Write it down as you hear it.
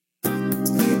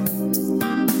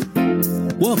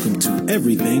Welcome to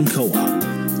Everything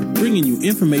Co-op, bringing you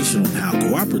information on how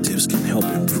cooperatives can help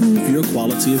improve your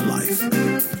quality of life.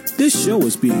 This show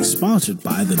is being sponsored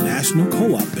by the National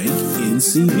Co-op Bank,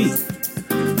 NCB.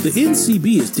 The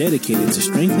NCB is dedicated to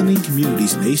strengthening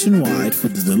communities nationwide for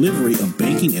the delivery of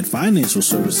banking and financial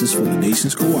services for the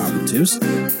nation's cooperatives,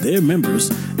 their members,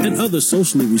 and other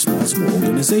socially responsible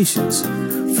organizations.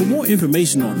 For more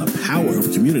information on the power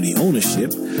of community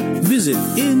ownership, visit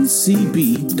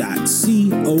ncb.coop.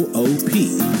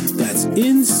 That's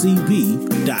ncb.coop.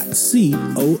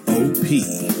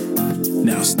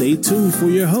 Now stay tuned for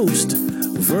your host,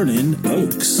 Vernon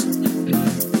Oakes.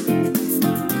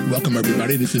 Welcome,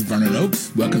 everybody. This is Vernon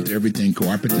Oakes. Welcome to Everything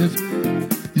Cooperative.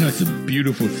 You know, it's a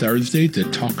beautiful Thursday to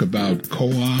talk about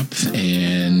co-ops,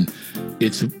 and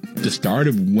it's the start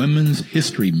of Women's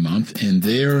History Month, and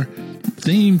their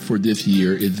theme for this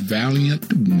year is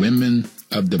Valiant Women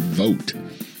of the Vote.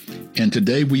 And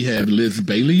today we have Liz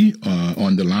Bailey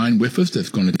on the line with us that's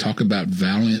going to talk about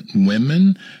valiant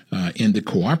women in the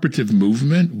cooperative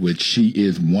movement, which she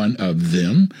is one of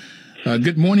them.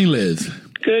 Good morning, Liz.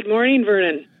 Good morning,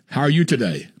 Vernon. How are you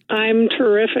today? I'm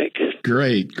terrific.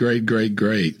 Great.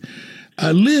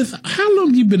 Liz, how long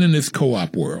have you been in this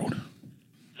co-op world?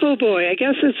 Oh, boy. I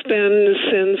guess it's been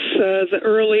since the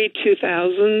early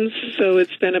 2000s, so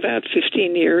it's been about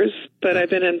 15 years. But I've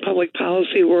been in public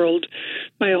policy world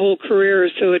my whole career,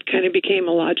 so it kind of became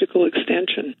a logical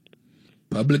extension.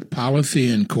 Public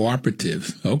policy and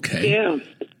cooperatives. Okay. Yeah.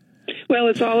 Well,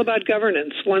 it's all about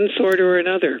governance, one sort or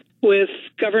another. With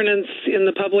governance in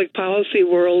the public policy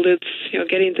world, it's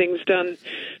getting things done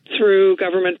through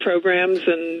government programs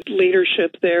and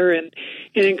leadership there. And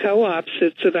in co-ops,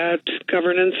 it's about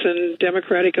governance and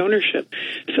democratic ownership.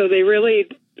 So they really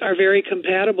are very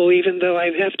compatible, even though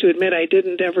I have to admit I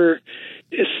didn't ever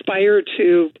aspire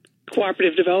to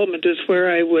cooperative development is where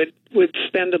I would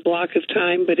spend a block of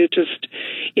time, but it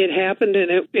happened, and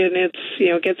it's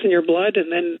gets in your blood, and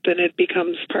then it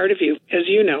becomes part of you, as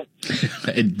you know.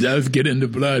 It does get in the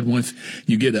blood once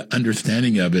you get an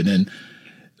understanding of it. And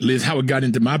Liz, how it got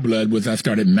into my blood was I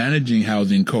started managing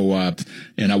housing co-ops,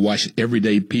 and I watched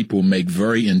everyday people make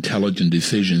very intelligent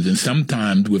decisions, and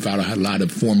sometimes without a lot of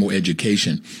formal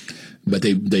education. But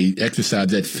they exercise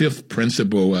that fifth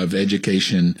principle of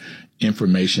education,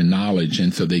 information, knowledge,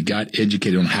 and so they got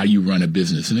educated on how you run a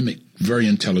business, and they make very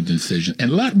intelligent decisions. And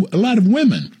a lot of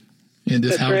women in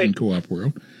this housing co-op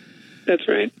world. That's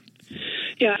right.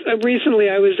 Yeah, recently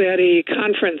I was at a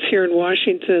conference here in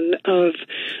Washington of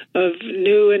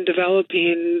new and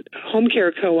developing home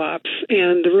care co-ops,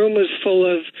 and the room was full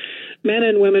of men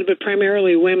and women, but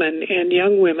primarily women and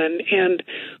young women. And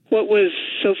what was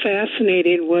so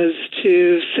fascinating was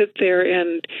to sit there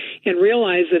and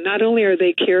realize that not only are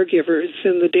they caregivers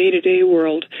in the day-to-day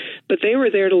world, but they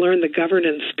were there to learn the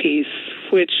governance piece,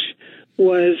 which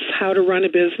was how to run a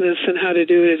business and how to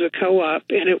do it as a co-op.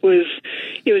 And it was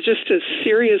just a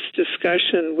serious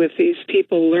discussion with these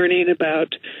people learning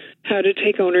about how to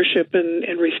take ownership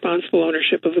and responsible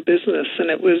ownership of a business. And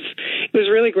it was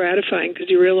really gratifying because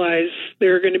you realize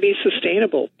they're going to be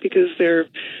sustainable because they're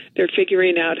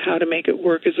figuring out how to make it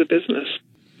work as a business.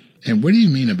 And what do you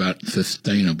mean about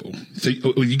sustainable? So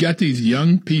you got these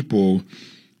young people,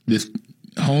 this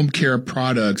home care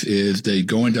products is they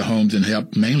go into homes and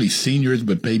help mainly seniors,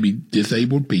 but maybe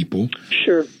disabled people.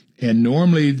 Sure. And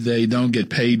normally they don't get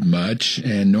paid much,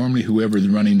 and normally whoever's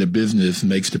running the business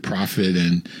makes the profit,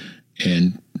 and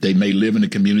they may live in the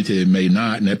community, they may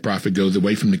not, and that profit goes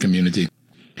away from the community.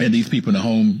 And these people in the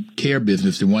home care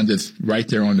business, the ones that's right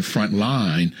there on the front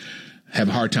line, have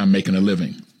a hard time making a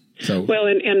living. So well,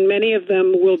 and many of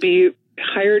them will be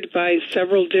hired by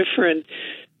several different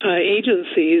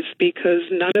agencies because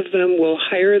none of them will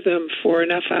hire them for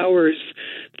enough hours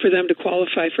for them to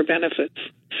qualify for benefits.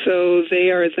 So they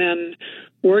are then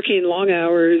working long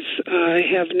hours,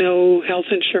 have no health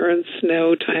insurance,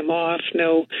 no time off,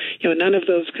 none of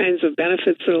those kinds of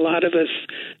benefits that a lot of us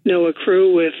know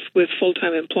accrue with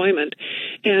full-time employment.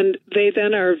 And they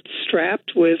then are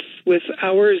strapped with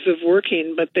hours of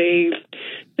working, but they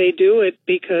do it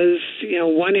because,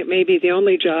 one, it may be the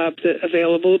only job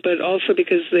available, but also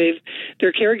because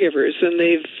they're caregivers and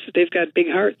they've got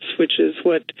big hearts, which is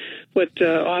what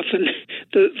often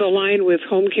the line with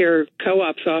home care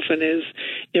co-ops often is,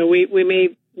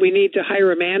 we need to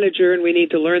hire a manager and we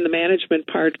need to learn the management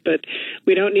part, but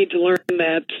we don't need to learn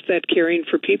that caring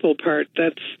for people part.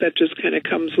 That just kind of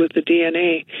comes with the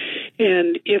DNA.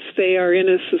 And if they are in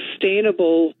a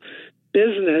sustainable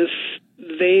business,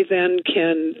 they then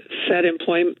can set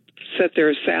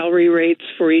their salary rates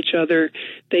for each other.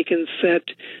 They can set,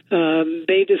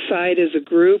 they decide as a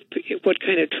group what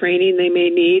kind of training they may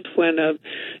need when a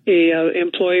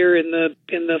employer in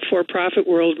the for-profit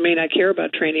world may not care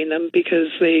about training them because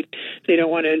they don't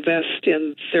want to invest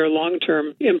in their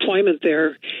long-term employment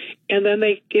there. And then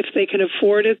if they can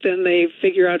afford it, then they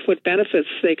figure out what benefits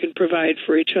they can provide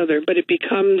for each other. But it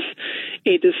becomes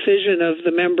a decision of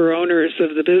the member owners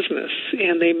of the business,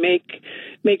 and they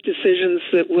make decisions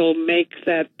that will make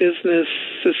that business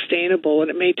sustainable.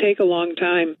 And it may take a long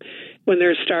time when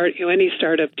they're any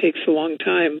startup takes a long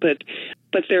time, but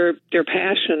their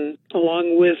passion,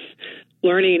 along with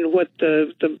learning what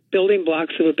the building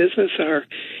blocks of a business are,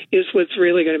 is what's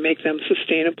really going to make them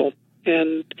sustainable.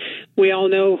 And we all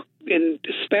know, and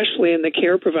especially in the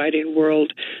care providing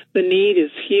world, the need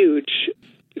is huge.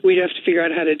 We have to figure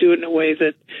out how to do it in a way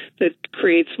that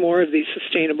creates more of these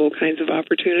sustainable kinds of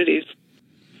opportunities.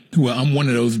 Well, I'm one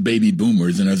of those baby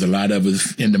boomers, and there's a lot of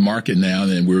us in the market now,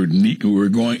 and we're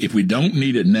going. If we don't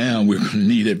need it now, we're going to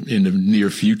need it in the near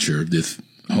future. This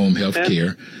home health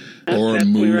care, or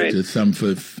move to some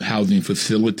housing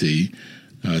facility.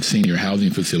 Senior housing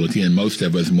facility, and most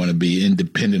of us want to be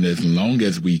independent as long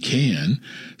as we can.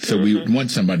 So we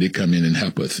want somebody to come in and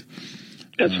help us.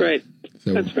 That's right.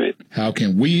 So that's right. How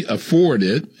can we afford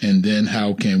it? And then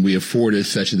how can we afford it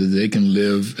such that they can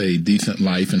live a decent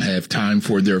life and have time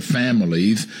for their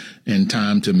families and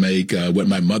time to make what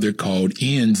my mother called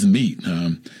ends meet?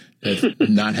 That's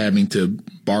not having to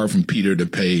borrow from Peter to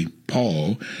pay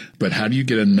Paul, but how do you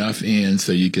get enough in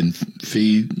so you can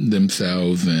feed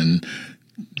themselves and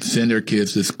send their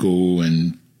kids to school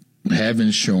and have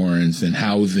insurance and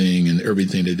housing and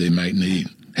everything that they might need,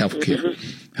 healthcare.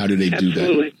 How do they do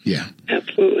that? Yeah.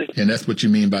 Absolutely. And that's what you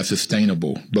mean by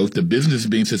sustainable. Both the business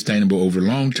being sustainable over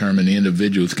long term and the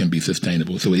individuals can be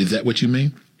sustainable. So is that what you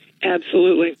mean?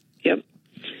 Absolutely. Yep.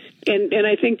 And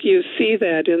I think you see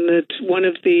that in one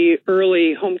of the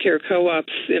early home care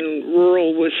co-ops in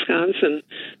rural Wisconsin,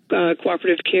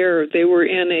 Cooperative Care, they were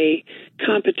in a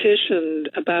competition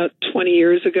about 20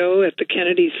 years ago at the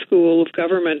Kennedy School of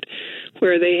Government,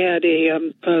 where they had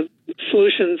a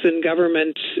solutions in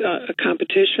government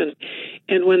competition.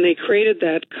 And when they created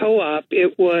that co-op,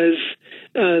 it was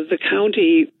the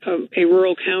county, a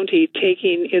rural county,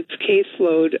 taking its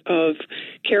caseload of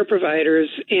care providers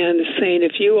and saying,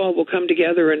 if you all will come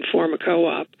together and form a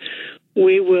co-op,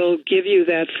 we will give you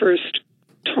that first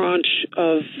tranche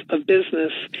of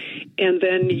business, and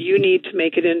then you need to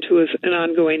make it into an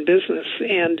ongoing business.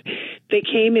 And they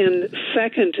came in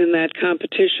second in that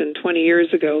competition 20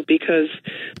 years ago because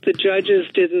the judges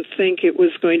didn't think it was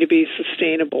going to be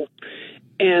sustainable.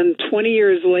 And 20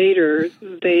 years later,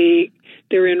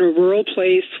 they're in a rural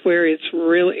place where it's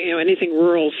really, anything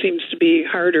rural seems to be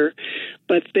harder,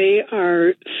 but they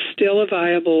are still a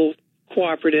viable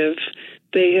cooperative.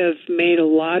 They have made a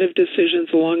lot of decisions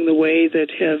along the way that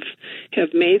have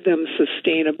made them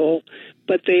sustainable,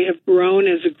 but they have grown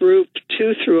as a group,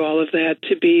 too, through all of that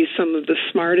to be some of the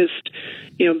smartest,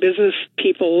 business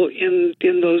people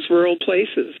in those rural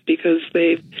places because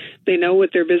they know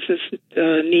what their business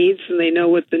needs and they know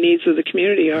what the needs of the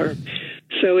community are.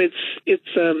 So it's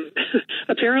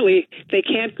apparently they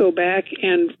can't go back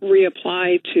and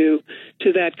reapply to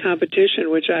that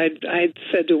competition, which I'd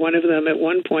said to one of them at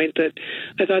one point that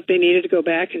I thought they needed to go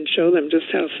back and show them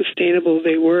just how sustainable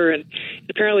they were. And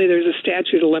apparently there's a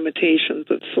statute of limitations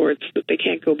of sorts that they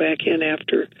can't go back in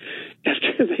after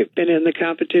they've been in the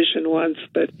competition once.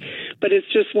 But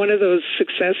it's just one of those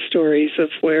success stories of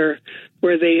where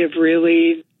they have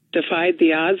really defied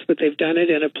the odds, but they've done it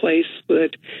in a place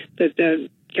that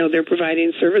they're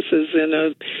providing services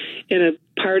in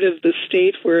a part of the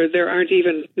state where there aren't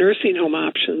even nursing home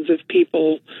options if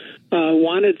people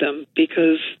wanted them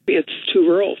because it's too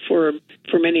rural for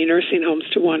many nursing homes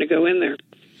to want to go in there.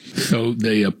 So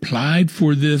they applied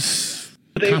for this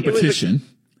competition.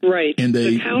 Right. And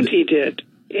the county did.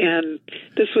 And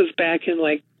this was back in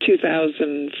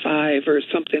 2005 or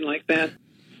something like that.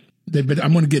 But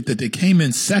I'm going to get that they came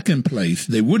in second place.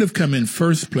 They would have come in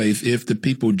first place if the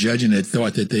people judging it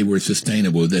thought that they were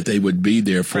sustainable, that they would be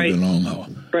there for the long haul.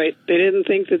 Right. They didn't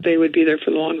think that they would be there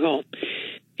for the long haul.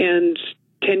 And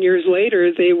 10 years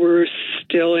later, they were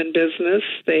still in business.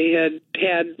 They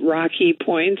had rocky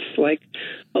points like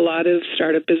a lot of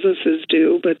startup businesses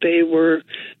do, but they were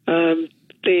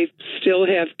they still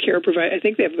have care providers. I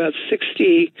think they have about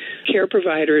 60 care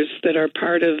providers that are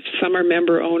part of, some are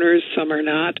member owners, some are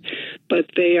not, but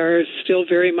they are still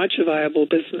very much a viable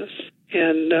business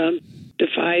and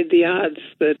defied the odds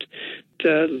that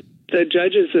the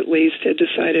judges at least had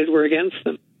decided were against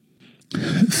them.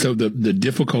 So the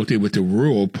difficulty with the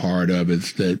rural part of it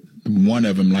is that one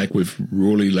of them, like with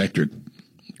rural electric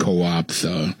co-ops,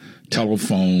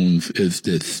 telephones, is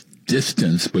this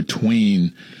distance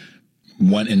between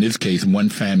one, in this case, one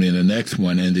family and the next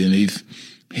one. And then these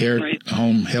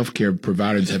home healthcare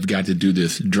providers have got to do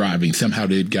this driving. Somehow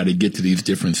they've got to get to these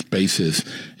different spaces,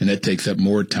 and that takes up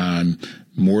more time,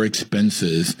 more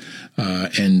expenses,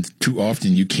 and too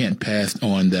often you can't pass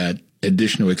on that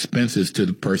additional expenses to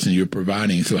the person you're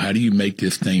providing. So how do you make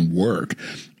this thing work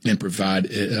and provide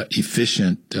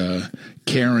efficient,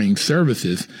 caring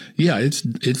services? Yeah,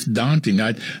 it's daunting.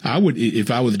 I would, if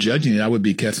I was judging it, I would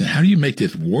be asking, how do you make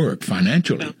this work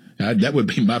financially? That would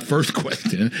be my first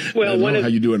question. Well, I don't know how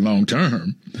you do it long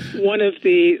term. One of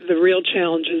the real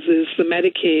challenges is the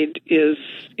Medicaid is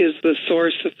the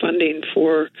source of funding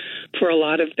for a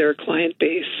lot of their client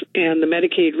base, and the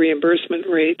Medicaid reimbursement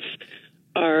rates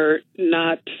are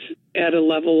not at a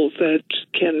level that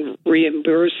can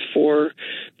reimburse for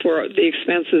the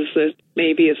expenses that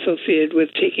may be associated with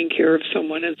taking care of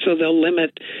someone, and so they'll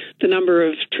limit the number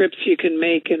of trips you can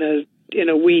make in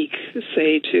a week,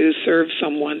 say, to serve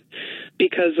someone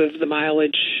because of the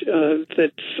mileage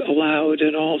that's allowed,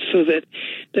 and also that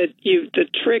the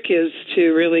trick is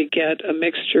to really get a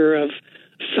mixture of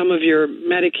some of your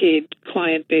Medicaid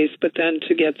client base, but then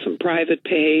to get some private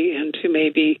pay, and to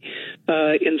maybe,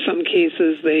 in some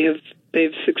cases,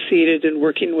 they've succeeded in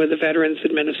working with the Veterans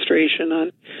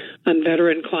Administration on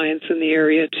veteran clients in the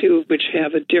area too, which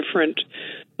have a different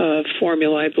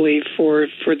formula, I believe, for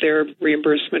their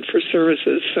reimbursement for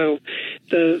services. So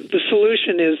the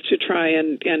solution is to try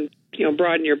and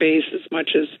broaden your base as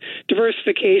much as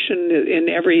diversification in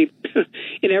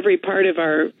every part of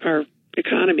our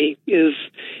economy is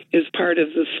part of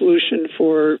the solution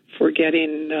for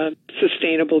getting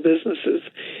sustainable businesses,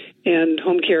 and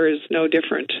home care is no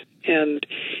different. And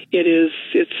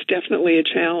it's definitely a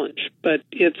challenge, but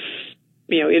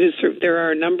there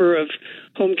are a number of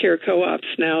home care co-ops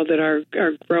now that are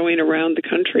growing around the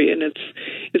country, and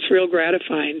it's real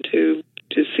gratifying to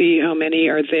see how many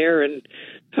are there, and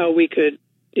how we could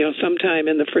sometime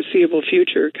in the foreseeable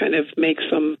future kind of make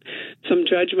some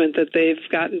judgment that they've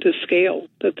gotten to scale,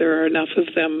 that there are enough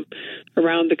of them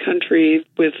around the country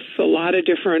with a lot of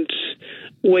different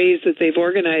ways that they've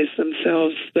organized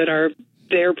themselves that are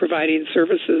there providing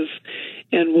services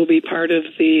and will be part of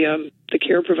the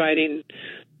care providing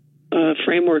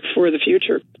framework for the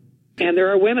future. And there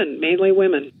are women, mainly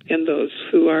women, in those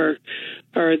who are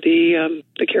the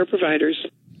care providers.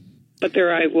 But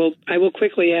I will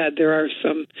quickly add, there are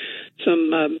some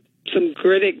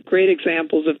great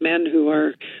examples of men who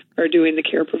are doing the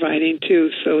care providing too.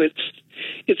 So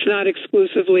it's not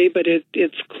exclusively, but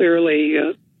it's clearly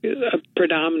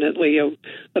predominantly a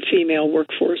female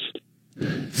workforce.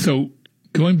 So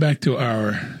going back to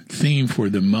our theme for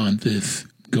the month is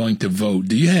going to vote.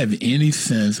 Do you have any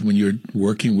sense when you're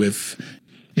working with,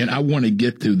 and I want to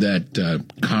get to that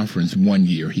conference 1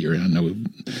 year here, and I know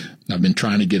I've been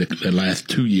trying to get the last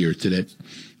 2 years to that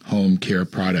home care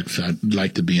products. I'd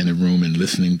like to be in the room and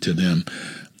listening to them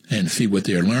and see what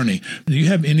they're learning. Do you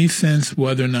have any sense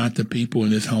whether or not the people in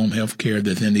this home health care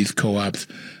that's in these co-ops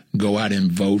go out and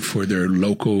vote for their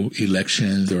local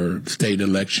elections or state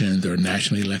elections or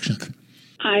national elections?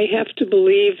 I have to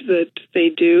believe that they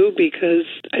do, because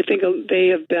I think they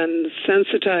have been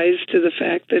sensitized to the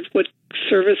fact that what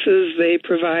services they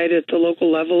provide at the local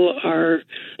level are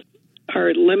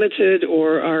limited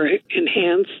or are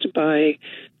enhanced by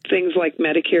things like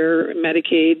Medicare,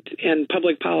 Medicaid, and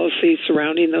public policy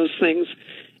surrounding those things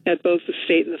at both the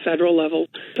state and the federal level.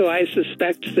 So I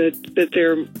suspect that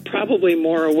they're probably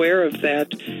more aware of that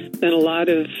than a lot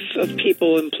of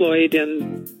people employed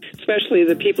in, especially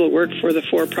the people that work for the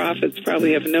for-profits,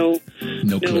 probably have no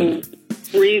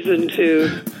reason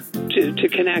to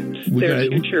connect their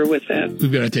future with that.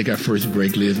 We've got to take our first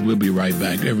break, Liz. We'll be right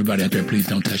back. Everybody out there, please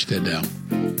don't touch that dial.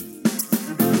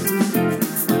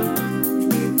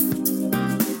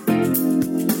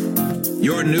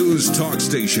 Your news talk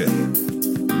station.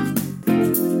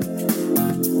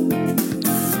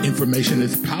 Information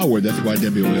is power. That's why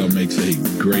WOL makes a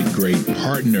great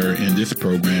partner in this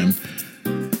program,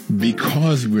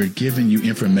 because we're giving you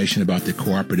information about the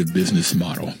cooperative business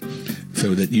model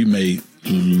so that you may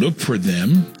look for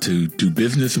them to do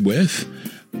business with,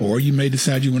 or you may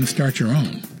decide you want to start your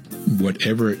own,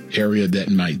 whatever area that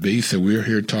might be. So we're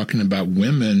here talking about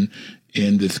women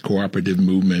in this cooperative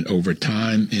movement over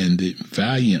time, and the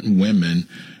valiant women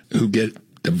who get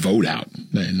the vote out.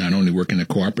 They not only work in a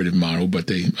cooperative model, but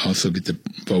they also get the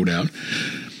vote out.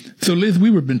 So, Liz,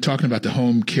 we've been talking about the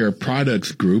Home Care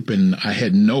Products Group, and I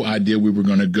had no idea we were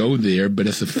going to go there, but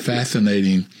it's a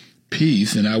fascinating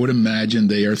piece, and I would imagine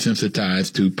they are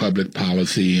sensitized to public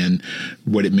policy and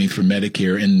what it means for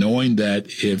Medicare, and knowing that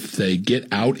if they get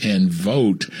out and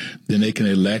vote, then they can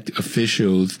elect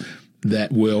officials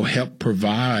that will help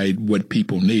provide what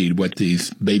people need, what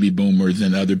these baby boomers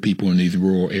and other people in these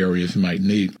rural areas might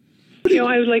need.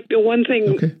 I was like, the one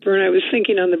thing, Vern, I was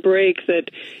thinking on the break that,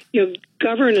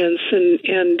 governance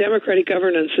and democratic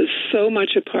governance is so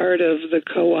much a part of the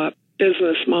co-op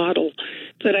business model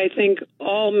that I think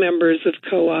all members of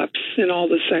co-ops in all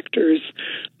the sectors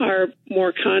are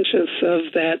more conscious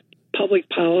of that public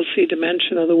policy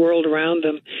dimension of the world around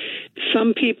them.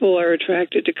 Some people are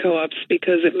attracted to co-ops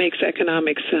because it makes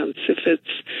economic sense. If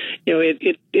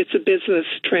it's, it's a business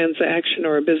transaction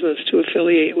or a business to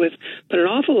affiliate with, but an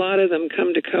awful lot of them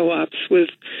come to co-ops with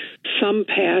some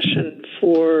passion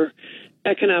for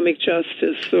economic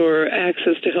justice or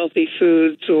access to healthy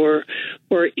foods or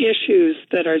issues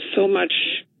that are so much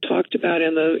talked about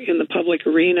in the public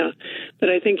arena that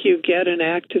I think you get an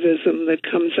activism that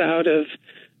comes out of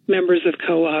members of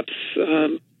co-ops,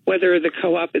 whether the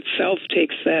co-op itself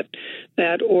takes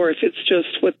that or if it's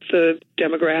just what the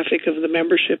demographic of the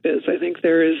membership is. I think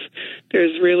there's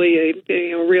really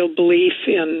a real belief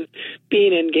in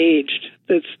being engaged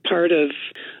that's part of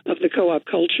the co-op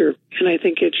culture, and I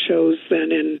think it shows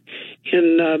then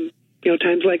in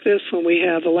times like this when we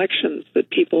have elections that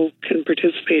people can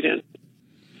participate in.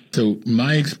 So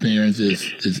my experience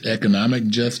is economic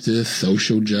justice,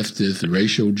 social justice,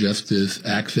 racial justice,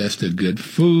 access to good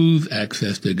foods,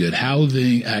 access to good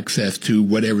housing, access to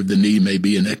whatever the need may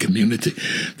be in that community.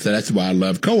 So that's why I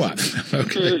love co-ops.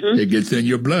 Okay. Mm-hmm. It gets in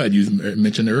your blood, you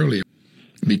mentioned earlier,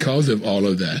 because of all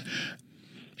of that.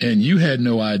 And you had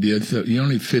no idea, so you're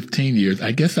only 15 years.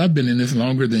 I guess I've been in this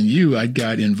longer than you. I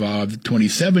got involved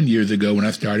 27 years ago when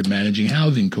I started managing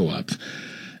housing co-ops,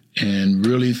 and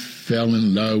really fell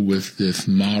in love with this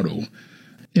model.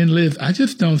 And Liz, I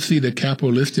just don't see the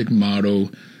capitalistic model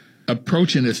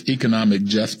approaching this economic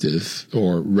justice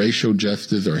or racial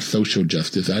justice or social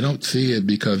justice. I don't see it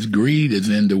because greed is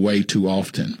in the way too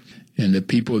often. And the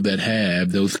people that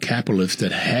have, those capitalists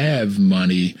that have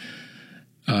money,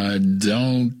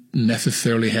 don't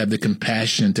necessarily have the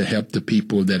compassion to help the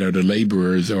people that are the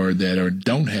laborers or that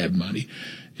don't have money.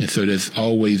 And so there's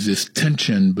always this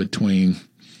tension between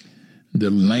the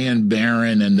land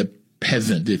baron and the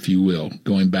peasant, if you will,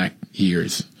 going back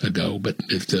years ago. But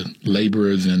it's the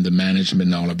laborers and the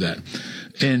management and all of that.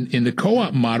 And in the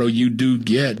co-op model, you do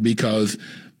get, because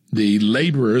the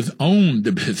laborers own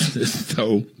the business,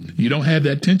 so you don't have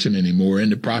that tension anymore, and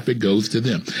the profit goes to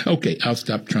them. Okay, I'll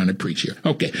stop trying to preach here.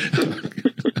 Okay.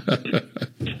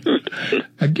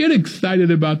 I get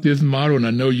excited about this model, and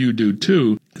I know you do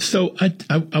too. So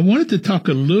I wanted to talk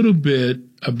a little bit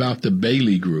about the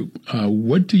Bailey Group.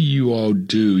 What do you all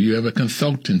do? You have a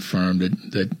consulting firm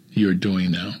that you're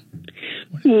doing now.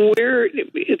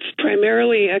 It's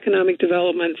primarily economic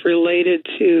development related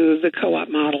to the co-op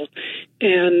model,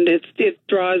 and it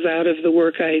draws out of the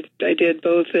work I did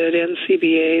both at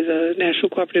NCBA, the National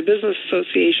Cooperative Business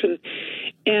Association,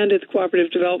 and at the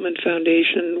Cooperative Development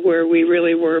Foundation, where we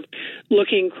really were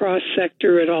looking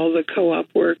cross-sector at all the co-op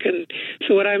work. And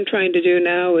so what I'm trying to do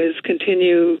now is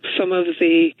continue some of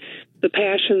the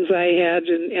passions I had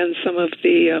and some of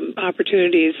the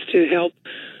opportunities to help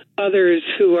others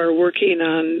who are working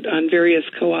on various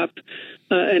co-op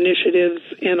initiatives,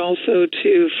 and also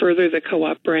to further the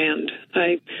co-op brand.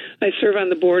 I serve on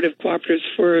the board of Cooperatives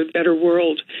for a Better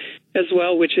World as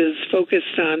well, which is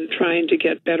focused on trying to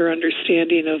get better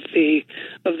understanding of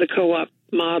the co-op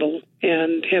model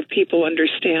and have people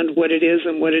understand what it is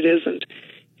and what it isn't.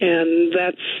 And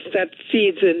that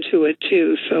feeds into it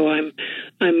too. So I'm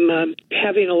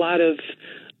having a lot of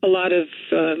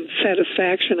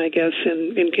satisfaction, I guess,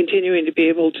 in continuing to be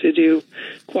able to do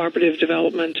cooperative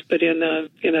development, but in a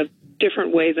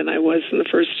different way than I was in the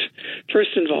first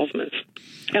involvements.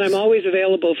 And I'm always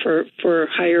available for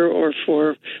hire or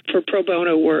for pro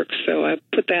bono work, so I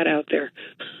put that out there.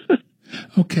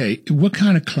 Okay, what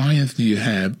kind of clients do you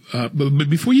have? But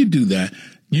before you do that,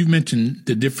 you've mentioned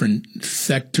the different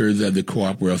sectors of the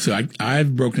co-op world. So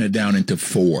I've broken it down into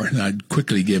 4. And I'd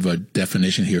quickly give a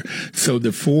definition here. So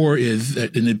the 4 is,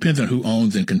 it depends on who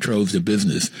owns and controls the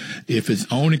business. If it's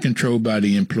owned and controlled by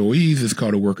the employees, it's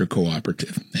called a worker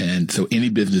cooperative. And so any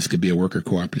business could be a worker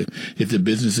cooperative. If the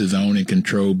business is owned and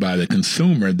controlled by the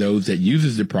consumer, those that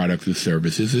uses the products or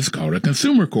services, it's called a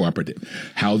consumer cooperative.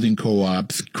 Housing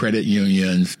co-ops, credit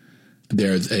unions,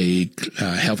 There's a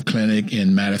health clinic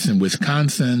in Madison,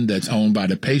 Wisconsin that's owned by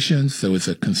the patients, so it's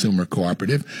a consumer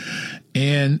cooperative.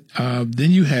 And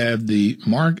then you have the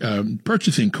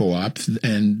purchasing co-ops,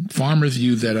 and farmers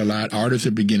use that a lot. Artists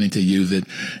are beginning to use it.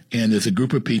 And there's a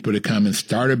group of people that come and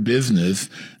start a business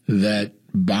that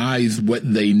buys what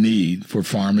they need. For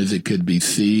farmers, it could be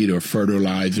seed or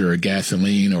fertilizer or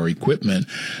gasoline or equipment,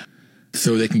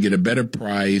 so they can get a better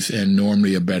price and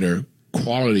normally a better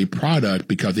quality product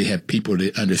because they have people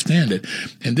that understand it.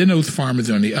 And then those farmers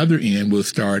on the other end will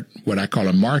start what I call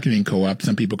a marketing co-op.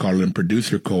 Some people call them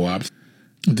producer co-ops.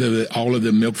 All of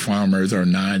the milk farmers are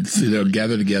they'll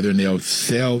gather together and they'll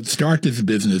start this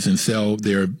business and sell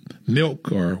their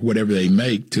milk or whatever they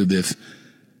make to this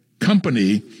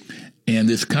company. And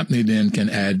this company then can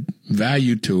add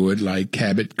value to it, like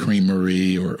Cabot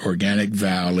Creamery or Organic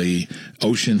Valley,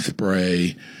 Ocean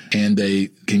Spray, and they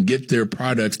can get their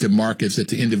products to markets that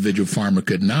the individual farmer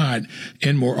could not,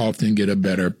 and more often get a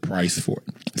better price for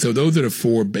it. So those are the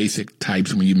four basic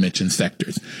types when you mention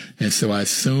sectors. And so I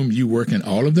assume you work in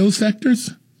all of those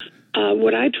sectors?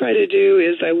 What I try to do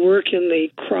is I work in the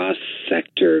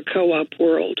cross-sector co-op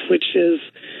world, which is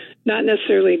not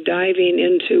necessarily diving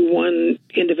into one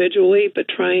individually, but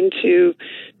trying to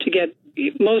get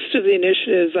most of the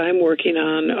initiatives I'm working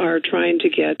on are trying to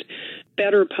get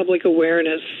better public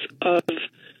awareness of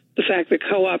the fact that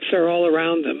co-ops are all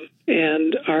around them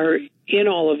and are in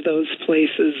all of those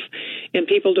places, and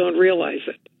people don't realize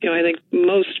it. I think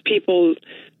most people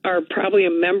are probably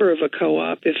a member of a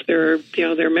co-op if they're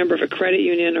a member of a credit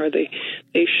union, or they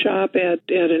shop at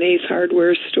an Ace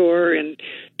Hardware store and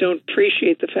don't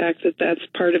appreciate the fact that that's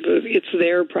part of it's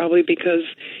there probably because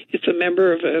it's a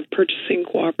member of a purchasing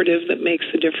cooperative that makes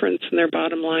a difference in their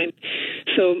bottom line.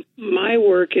 So my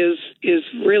work is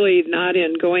really not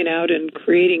in going out and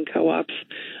creating co-ops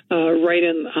right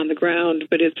on the ground,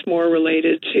 but it's more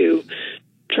related to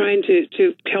trying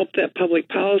to help that public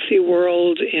policy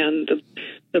world and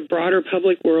the broader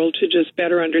public world to just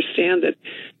better understand that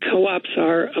co-ops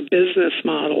are a business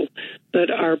model that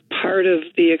are part of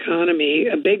the economy,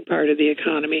 a big part of the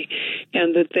economy,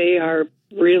 and that they are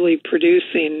really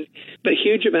producing a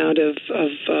huge amount of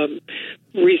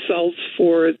results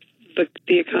for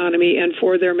the economy and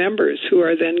for their members, who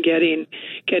are then getting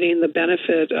the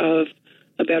benefit of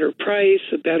a better price,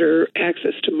 a better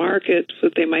access to markets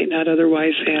that they might not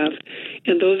otherwise have.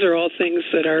 And those are all things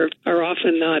that are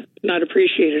often not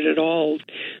appreciated at all.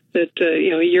 That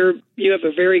you have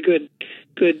a very good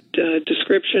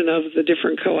description of the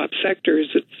different co-op sectors.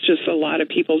 It's just a lot of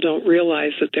people don't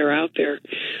realize that they're out there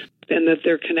and that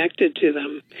they're connected to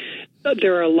them.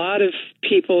 There are a lot of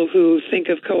people who think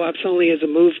of co-ops only as a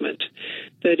movement,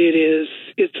 that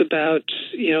it's about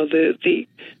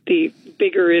the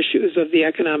bigger issues of the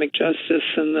economic justice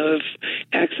and the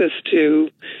access to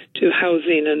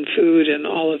housing and food and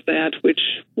all of that, which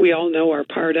we all know are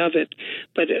part of it.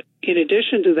 But in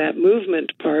addition to that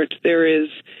movement part, there is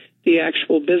the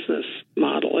actual business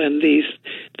model and the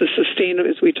sustainable,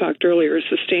 as we talked earlier,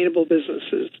 sustainable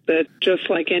businesses that, just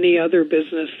like any other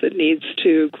business that needs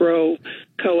to grow,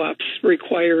 co-ops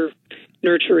require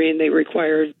nurturing, they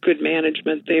require good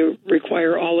management, they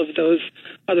require all of those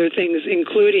other things,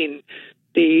 including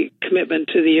the commitment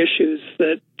to the issues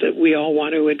that we all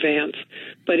want to advance.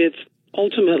 But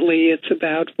ultimately, it's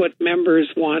about what members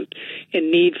want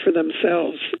and need for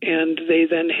themselves, and they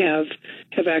then have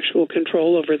actual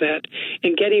control over that.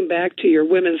 And getting back to your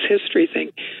women's history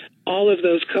thing, all of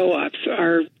those co-ops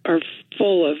are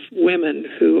full of women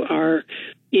who are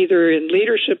either in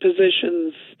leadership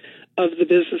positions of the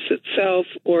business itself,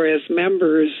 or as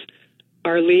members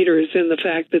are leaders in the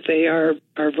fact that they are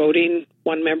voting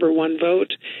one member, one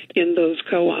vote in those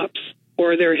co-ops,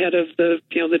 or they're head of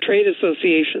the trade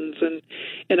associations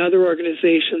and other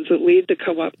organizations that lead the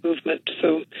co-op movement.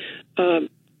 So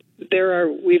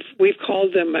we've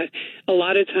called them a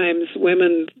lot of times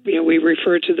women. We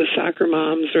refer to the soccer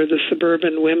moms or the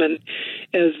suburban women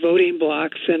as voting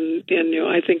blocks, and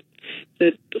I think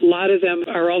that a lot of them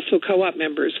are also co-op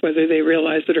members, whether they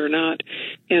realize it or not,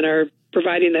 and are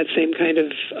providing that same kind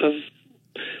of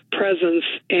presence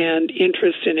and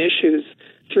interest in issues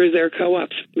through their co-op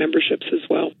memberships as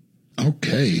well.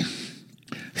 Okay.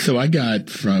 So I got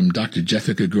from Dr.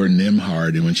 Jessica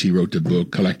Gordon-Nembhard, and when she wrote the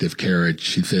book Collective Carriage,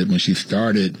 she said when she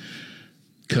started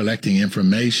collecting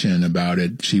information about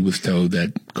it, she was told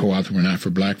that co-ops were not for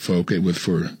black folk, it was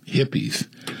for hippies.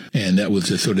 And that was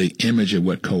just sort of the image of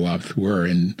what co-ops were.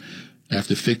 And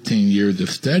after 15 years of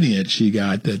studying it, she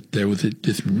got that there was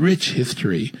this rich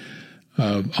history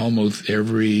of almost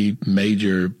every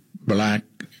major black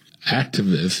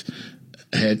activist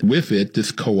had with it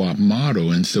this co-op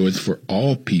model. And so it's for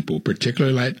all people,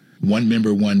 particularly like one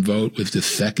member, one vote was the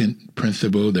second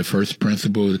principle. The first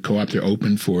principle, the co-ops are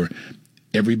open for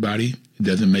everybody. It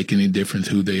doesn't make any difference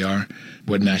who they are,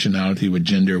 what nationality, what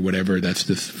gender, whatever. That's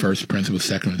the first principle.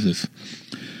 Second is this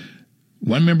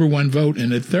one member, one vote.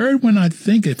 And the third one, I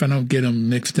think, if I don't get them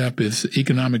mixed up, is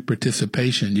economic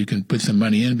participation. You can put some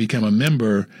money in, become a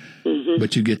member,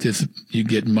 but you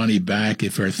get money back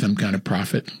if there's some kind of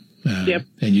profit. And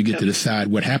you get to decide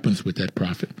what happens with that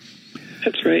profit.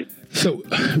 That's right. So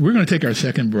we're going to take our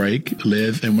second break,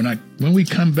 Liz. And when we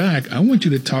come back, I want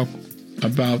you to talk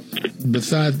about,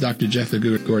 besides Dr.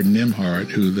 Jessica Gordon Nembhard,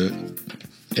 who's the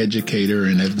educator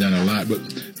and has done a lot, but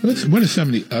what are some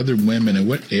of the other women and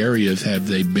what areas have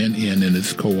they been in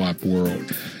this co-op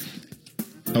world?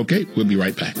 Okay, we'll be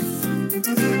right back.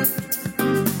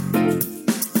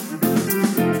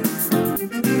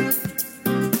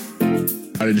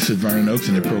 This is Vernon Oakes,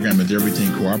 and the program is Everything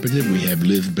Cooperative. We have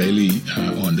Liz Bailey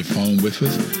on the phone with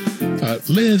us.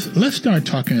 Liz, let's start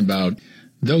talking about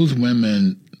those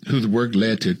women whose work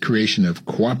led to creation of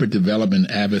Cooperative Development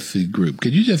Advocacy Group.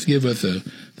 Could you just give us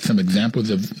some examples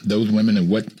of those women and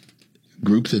what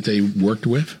groups that they worked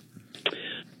with?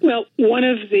 Well, one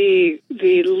of the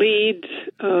lead,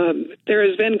 there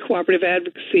has been cooperative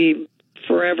advocacy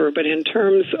forever, but in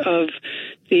terms of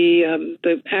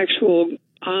the actual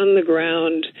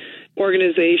on-the-ground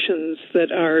organizations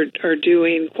that are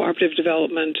doing cooperative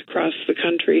development across the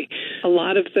country, a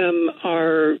lot of them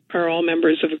are all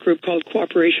members of a group called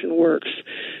Cooperation Works,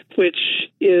 which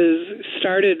is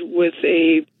started with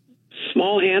a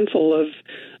small handful of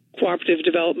cooperative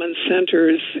development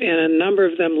centers, and a number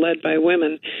of them led by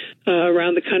women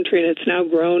around the country, and it's now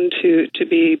grown to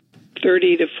be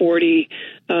 30 to 40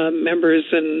 members,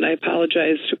 and I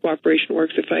apologize to Cooperation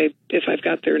Works if I've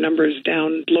got their numbers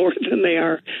down lower than they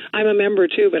are. I'm a member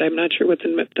too, but I'm not sure what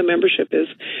the membership is.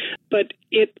 But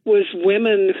it was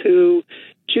women who,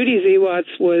 Judy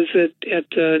Ziewatz was at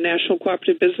National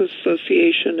Cooperative Business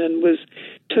Association and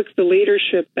took the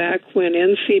leadership back when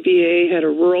NCBA had a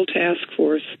rural task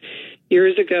force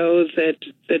years ago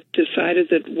that decided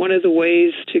that one of the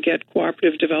ways to get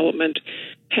cooperative development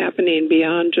happening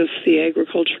beyond just the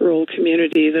agricultural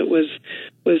community that was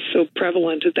so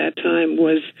prevalent at that time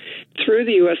was through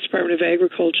the U.S. Department of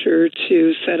Agriculture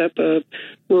to set up a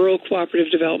rural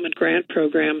cooperative development grant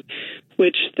program,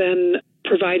 which then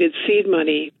provided seed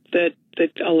money that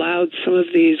allowed some of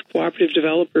these cooperative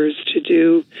developers to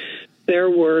do their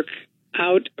work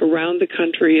out around the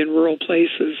country in rural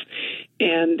places.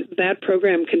 And that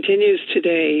program continues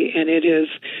today, and it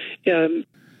is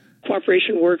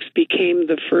Cooperation Works became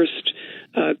the first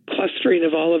clustering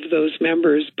of all of those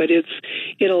members, but it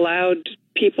allowed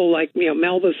people like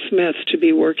Melba Smith to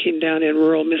be working down in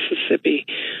rural Mississippi,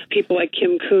 people like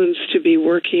Kim Coons to be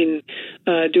working,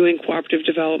 doing cooperative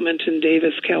development in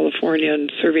Davis, California,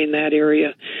 and serving that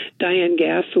area, Diane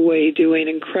Gassaway doing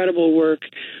incredible work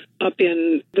up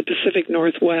in the Pacific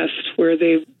Northwest, where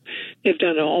they've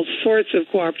done all sorts of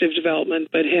cooperative development,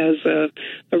 but has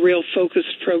a real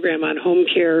focused program on home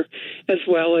care, as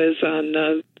well as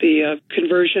on the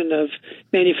conversion of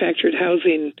manufactured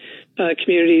housing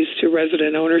communities to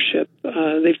resident ownership.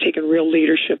 They've taken real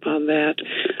leadership on that.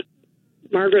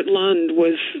 Margaret Lund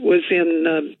was in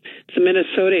the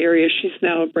Minnesota area. She's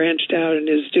now branched out and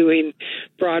is doing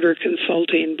broader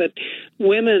consulting. But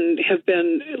women have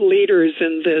been leaders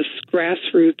in this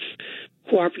grassroots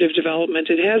cooperative development.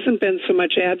 It hasn't been so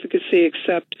much advocacy,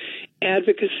 except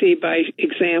advocacy by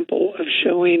example of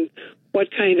showing what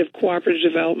kind of cooperative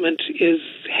development is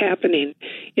happening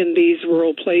in these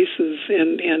rural places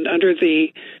and under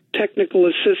the technical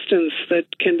assistance that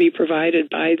can be provided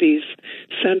by these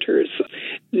centers.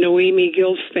 Noemi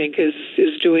Gilspink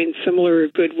is doing similar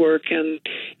good work in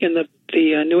the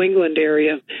New England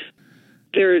area.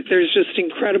 There's just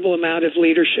incredible amount of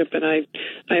leadership, and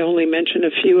I only mention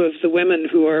a few of the women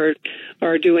who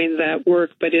are doing that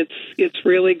work, but it's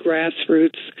really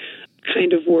grassroots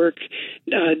kind of work.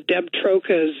 Deb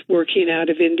Troca is working out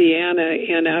of Indiana,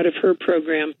 and out of her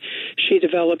program, she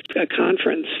developed a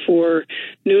conference for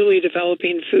newly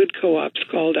developing food co-ops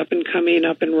called Up and Coming,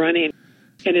 Up and Running.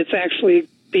 And it's actually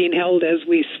being held as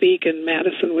we speak in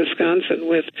Madison, Wisconsin,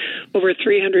 with over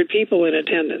 300 people in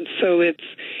attendance. So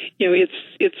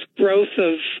it's growth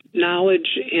of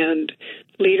knowledge and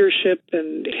leadership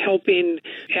and helping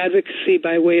advocacy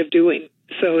by way of doing.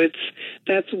 So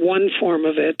that's one form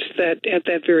of it, that at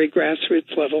that very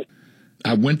grassroots level.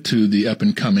 I went to the Up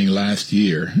and Coming last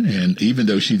year, and even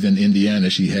though she's in Indiana,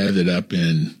 she has it up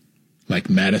in like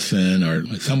Madison or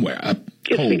somewhere up.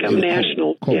 It's become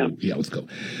national. Cold. Yeah, it was cold.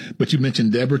 But you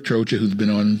mentioned Deborah Trocha, who's been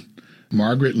on,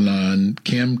 Margaret Lund,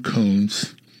 Kim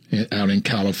Coons out in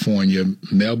California,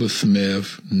 Melba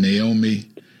Smith, Naomi.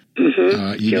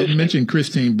 Mm-hmm. You didn't mention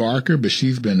Christine Barker, but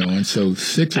she's been on, so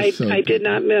 6 or so. I did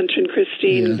not mention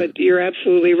Christine, but you're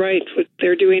absolutely right. What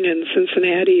they're doing in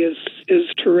Cincinnati is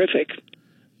terrific.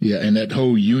 Yeah, and that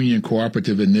whole union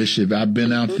cooperative initiative, I've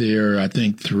been out there, I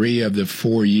think 3 of the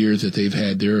 4 years that they've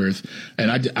had theirs,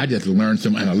 and I just learned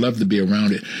some, and I love to be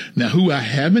around it. Now, who I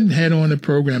haven't had on the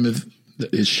program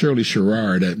is Shirley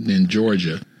Sherrard in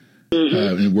Georgia.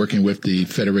 And working with the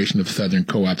Federation of Southern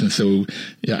Co-ops. And so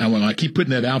I keep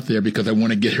putting that out there because I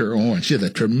want to get her on. She has a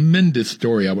tremendous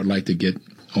story I would like to get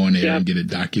on air and get it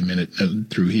documented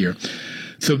through here.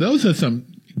 So those are some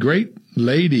great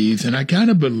ladies, and I kind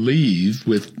of believe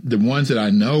with the ones that I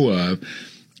know of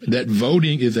that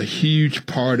voting is a huge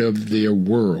part of their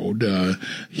world,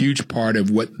 huge part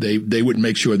of what they would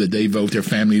make sure that they vote, their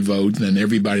family votes, and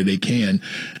everybody they can,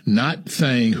 not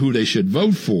saying who they should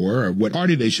vote for or what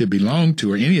party they should belong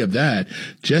to or any of that.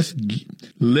 Just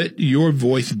let your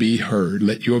voice be heard.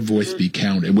 Let your voice be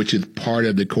counted, which is part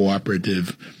of the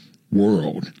cooperative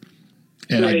world.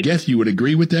 And I guess you would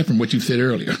agree with that from what you said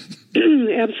earlier.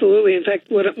 Absolutely. In fact,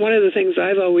 one of the things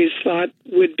I've always thought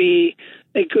would be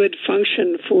a good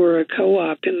function for a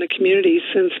co-op in the community,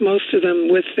 since most of them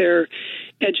with their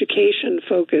education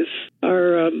focus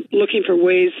are looking for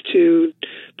ways to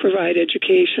provide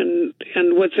education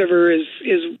and whatever is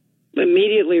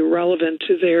immediately relevant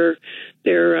to their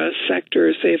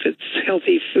sector. Say if it's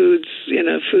healthy foods in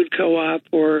a food co-op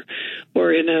or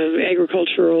in an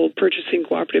agricultural purchasing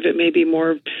cooperative, it may be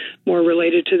more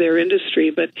related to their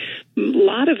industry. But a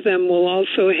lot of them will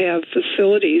also have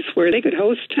facilities where they could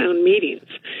host town meetings.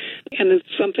 And it's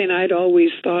something I'd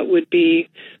always thought would be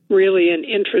really an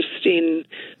interesting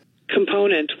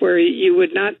component where you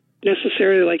would not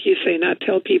necessarily, like you say, not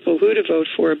tell people who to vote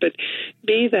for, but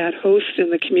be that host in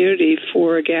the community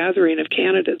for a gathering of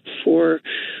candidates for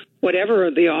whatever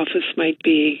the office might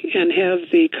be, and have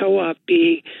the co-op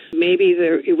be, maybe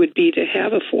it would be to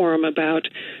have a forum about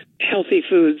healthy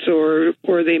foods, or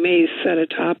they may set a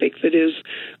topic that is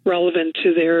relevant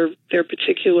to their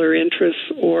particular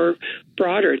interests, or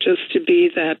broader, just to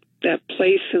be that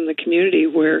place in the community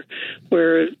where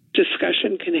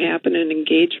discussion can happen and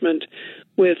engagement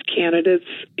with candidates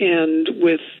and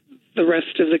with the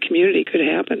rest of the community could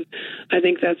happen. I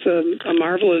think that's a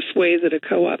marvelous way that a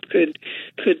co-op could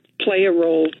play a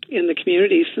role in the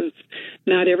community, since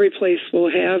not every place will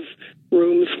have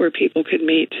rooms where people could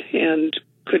meet and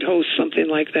could host something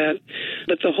like that.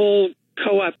 But the whole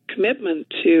co-op commitment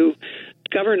to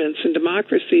governance and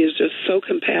democracy is just so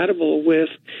compatible with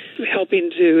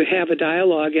helping to have a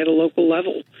dialogue at a local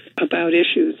level about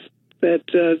issues that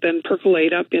then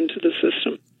percolate up into the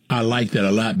system. I like that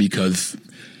a lot, because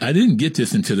I didn't get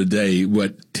this until today.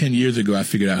 10 years ago, I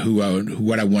figured out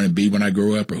what I want to be when I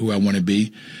grow up, or who I want to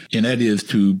be. And that is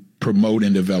to promote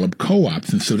and develop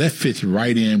co-ops. And so that fits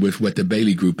right in with what the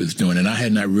Bailey Group is doing. And I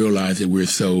had not realized that we're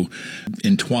so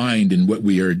entwined in what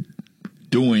we are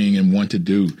doing and want to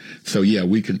do. So yeah,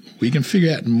 we can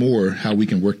figure out more how we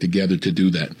can work together to do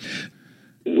that.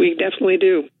 We definitely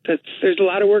do. There's a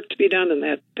lot of work to be done in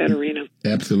that arena.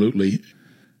 Absolutely.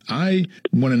 I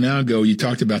want to now go, you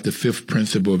talked about the 5th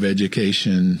principle of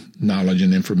education, knowledge,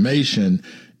 and information.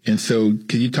 And so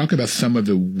can you talk about some of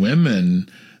the women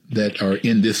that are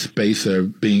in this space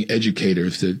of being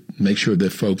educators to make sure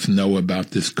that folks know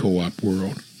about this co-op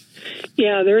world?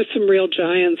 Yeah, there are some real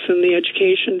giants in the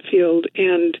education field,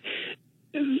 and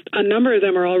a number of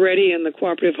them are already in the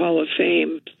Cooperative Hall of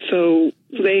Fame. So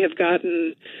they have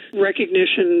gotten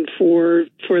recognition for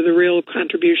the real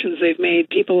contributions they've made.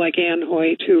 People like Ann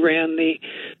Hoyt, who ran the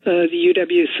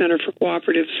UW Center for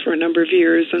Cooperatives for a number of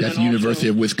years. And that's the University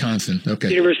of Wisconsin. Okay.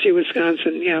 University of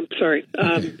Wisconsin, yeah, sorry.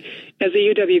 Okay. As a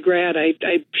UW grad, I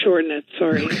shorten it,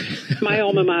 sorry. My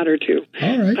alma mater, too.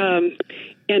 All right.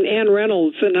 And Ann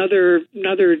Reynolds, another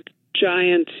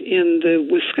giant in the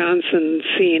Wisconsin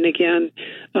scene, again,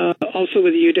 also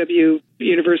with UW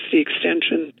University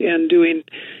Extension, and doing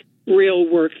real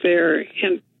work there.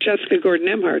 And Jessica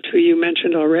Gordon-Emhart, who you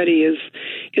mentioned already,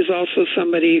 is also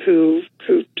somebody who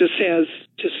just has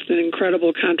just an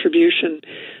incredible contribution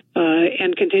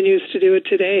and continues to do it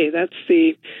today. That's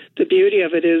the beauty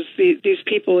of it, is these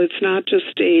people, it's not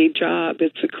just a job,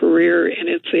 it's a career, and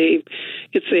it's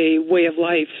a way of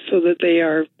life, so that they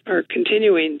are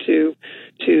continuing to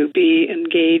be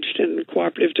engaged in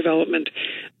cooperative development.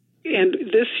 And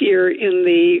this year in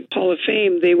the Hall of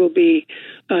Fame, they will be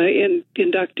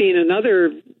inducting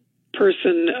another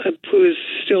person who is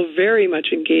still very much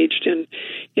engaged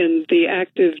in the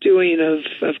active doing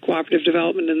of cooperative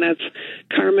development, and that's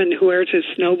Carmen Huertas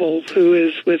Noble, who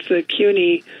is with the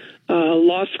CUNY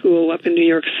Law School up in New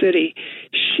York City.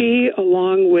 She,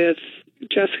 along with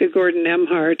Jessica Gordon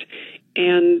Emhart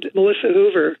and Melissa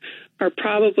Hoover, are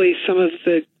probably some of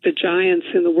the giants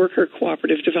in the worker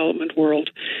cooperative development world.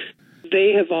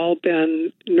 They have all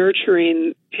been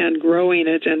nurturing and growing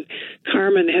it, and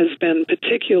Carmen has been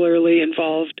particularly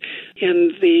involved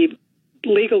in the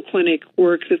legal clinic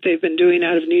work that they've been doing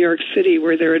out of New York City,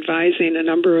 where they're advising a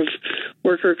number of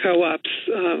worker co-ops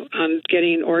on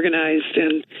getting organized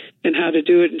and how to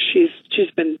do it. And she's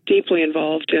been deeply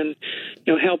involved in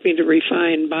helping to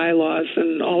refine bylaws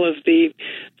and all of the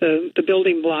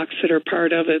building blocks that are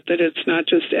part of it. That it's not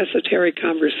just esoteric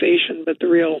conversation, but the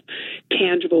real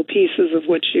tangible pieces of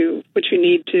what you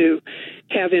need to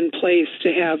have in place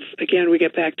to have, again, we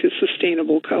get back to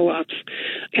sustainable co-ops.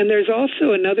 And there's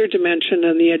also another dimension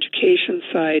on the education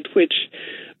side, which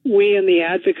we in the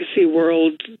advocacy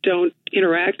world don't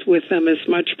interact with them as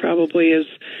much probably as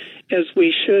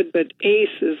we should, but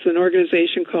ACE is an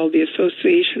organization called the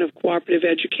Association of Cooperative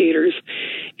Educators,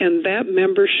 and that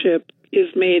membership is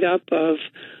made up of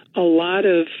a lot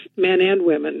of men and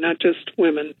women, not just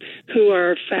women, who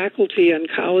are faculty in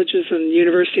colleges and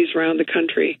universities around the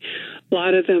country. A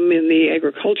lot of them in the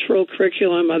agricultural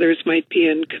curriculum, others might be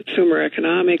in consumer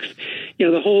economics,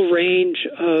 the whole range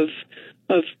of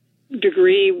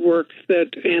degree work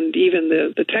and even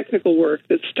the technical work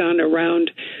that's done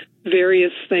around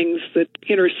various things that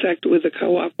intersect with the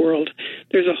co-op world.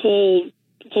 There's a whole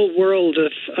world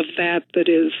of that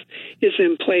is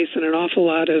in place, and an awful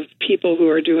lot of people who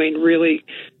are doing really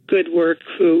good work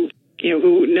who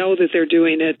know that they're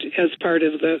doing it as part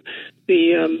of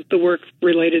the work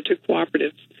related to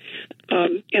cooperatives.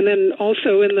 And then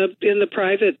also in the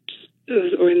private,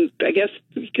 or in, I guess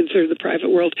we consider the private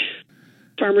world,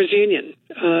 Farmers Union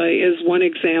is one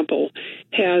example,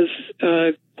 has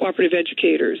cooperative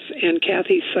educators, and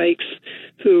Kathy Sykes,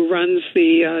 who runs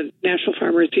the National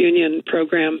Farmers Union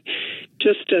program,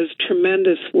 just does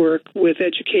tremendous work with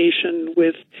education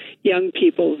with young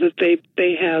people, that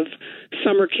they have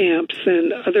summer camps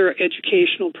and other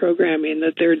educational programming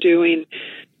that they're doing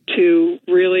to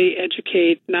really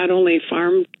educate not only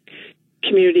farm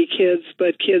community kids,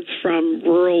 but kids from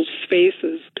rural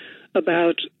spaces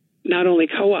about not only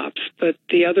co-ops, but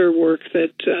the other work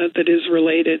that is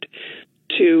related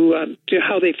to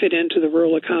how they fit into the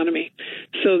rural economy.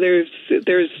 So there's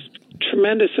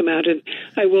tremendous amount, and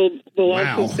I will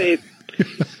also say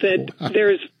that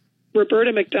there's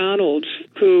Roberta McDonald,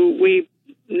 who we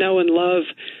know and love,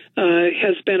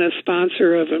 has been a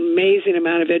sponsor of an amazing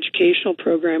amount of educational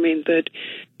programming that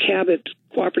Cabot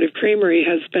Cooperative Creamery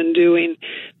has been doing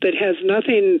that has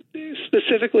nothing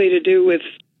specifically to do with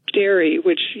dairy,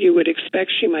 which you would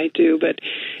expect she might do, but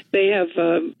they have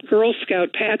a Girl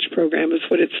Scout patch program is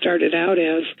what it started out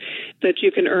as, that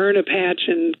you can earn a patch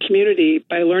in community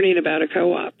by learning about a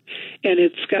co-op. And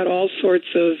it's got all sorts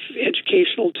of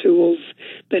educational tools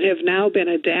that have now been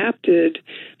adapted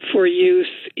for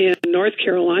use in North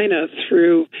Carolina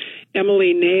through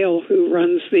Emily Nail, who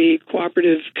runs the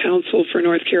Cooperative Council for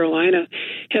North Carolina,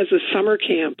 has a summer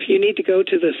camp. You need to go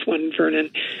to this one,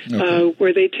 Vernon,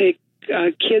 where they take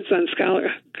high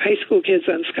school kids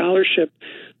on scholarship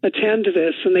attend to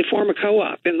this, and they form a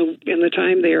co-op in the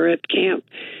time they are at camp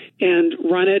and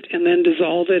run it and then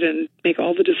dissolve it and make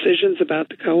all the decisions about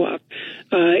the co-op.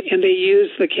 And they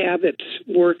use the Cabot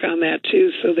work on that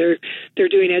too. So they're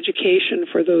doing education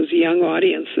for those young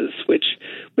audiences, which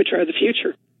are the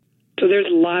future. So there's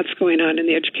lots going on in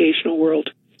the educational world.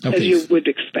 Okay. As you would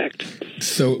expect.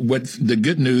 So what's the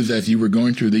good news, as you were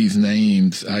going through these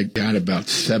names, I got about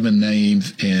 7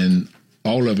 names, and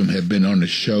all of them have been on the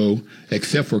show,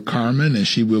 except for Carmen, and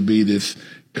she will be this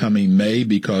coming May,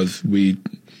 because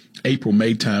April,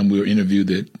 May time, we'll interview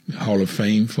the Hall of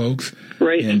Fame folks.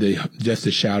 Right. And just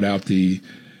to shout out, the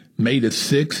May the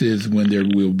 6th is when they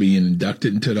will be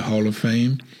inducted into the Hall of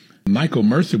Fame. Michael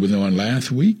Mercer was on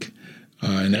last week.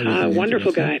 And that was a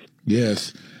wonderful guy.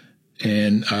 Yes.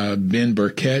 And Ben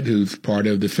Burkett, who's part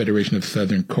of the Federation of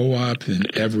Southern Co-ops,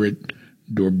 and Everett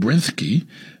Dobrinsky.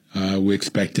 We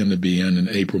expect him to be in an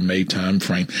April-May time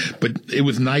frame. But it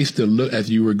was nice to look, as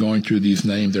you were going through these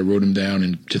names, I wrote them down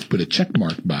and just put a check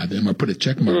mark by them, by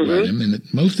them,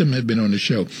 and most of them have been on the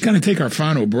show. Kind of take our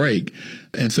final break.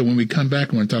 And so when we come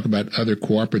back, I want to talk about other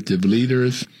cooperative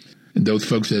leaders, and those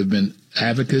folks that have been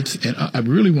advocates. And I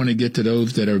really want to get to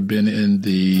those that have been in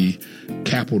the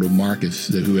capital markets,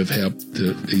 who have helped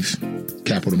these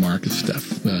capital market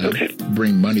stuff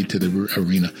bring money to the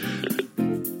arena.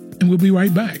 And we'll be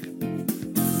right back.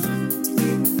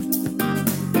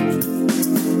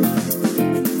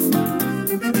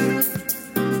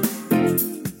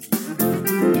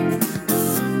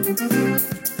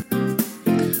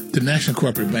 The National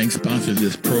Cooperative Bank sponsors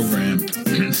this program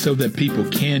so that people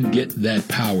can get that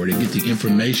power. They get the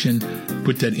information,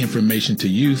 put that information to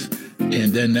use,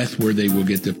 and then that's where they will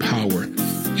get the power.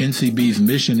 NCB's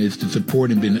mission is to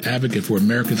support and be an advocate for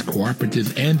America's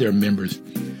cooperatives and their members,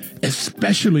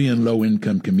 especially in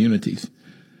low-income communities,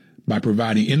 by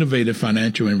providing innovative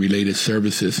financial and related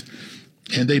services.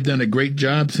 And they've done a great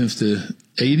job since the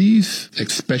 80s,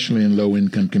 especially in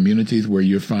low-income communities where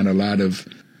you'll find a lot of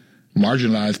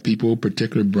marginalized people,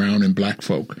 particularly brown and black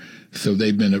folk. So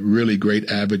they've been a really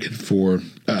great advocate for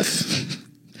us.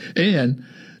 And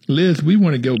Liz, we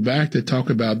want to go back to talk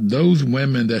about those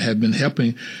women that have been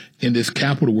helping in this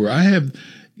capital world.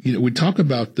 We talk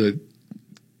about the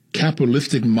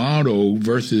capitalistic model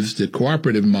versus the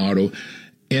cooperative model.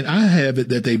 And I have it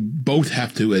that they both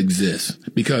have to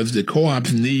exist because the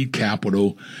co-ops need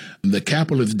capital. The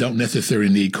capitalists don't necessarily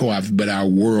need co-ops, but our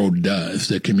world does,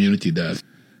 the community does.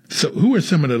 So who are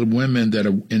some of the women that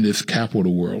are in this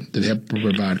capital world that help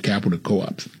provide capital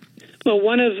co-ops? Well,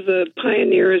 one of the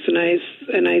pioneers,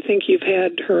 and I think you've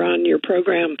had her on your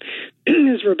program,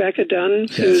 is Rebecca Dunn,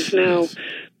 yes, who's now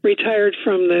retired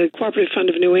from the Cooperative Fund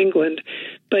of New England.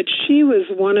 But she was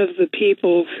one of the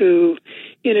people who,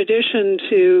 in addition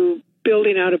to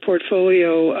building out a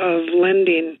portfolio of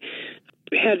lending,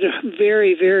 had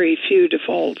very, very few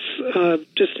defaults,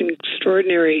 just an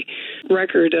extraordinary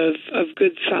record of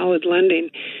good, solid lending.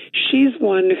 She's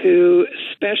one who,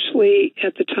 especially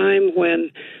at the time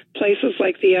when places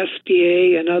like the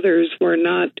SBA and others were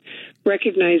not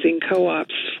recognizing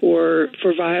co-ops for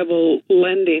viable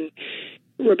lending,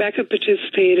 Rebecca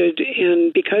participated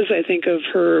in, because I think of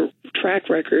her track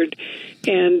record,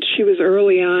 and she was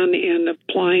early on in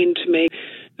applying to make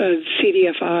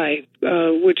CDFI,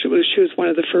 she was one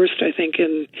of the first, I think,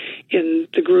 in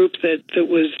the group that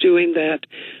was doing that.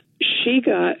 She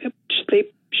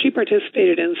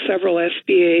participated in several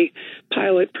SBA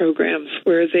pilot programs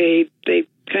where they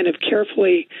kind of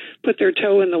carefully put their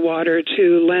toe in the water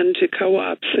to lend to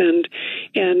co-ops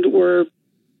and were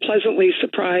pleasantly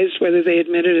surprised, whether they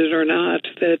admitted it or not,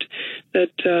 that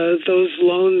those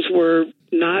loans were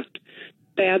not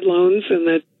bad loans, and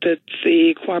that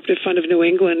the Cooperative Fund of New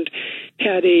England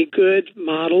had a good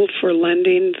model for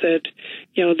lending, that,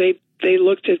 they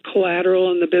looked at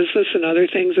collateral in the business and other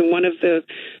things, and one of the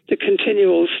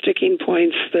continual sticking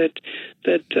points that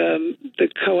the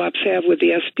co-ops have with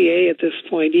the SBA at this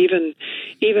point, even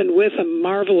with a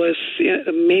marvelous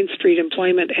Main Street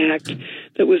Employment Act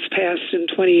that was passed in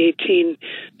 2018,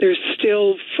 there's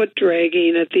still foot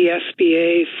dragging at the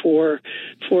SBA for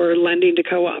lending to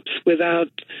co-ops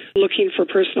without looking for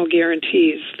personal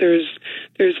guarantees.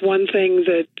 There's one thing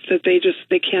that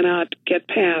they cannot get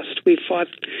past. We fought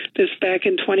this back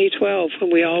in 2012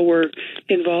 when we all were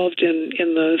involved in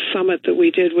the summit that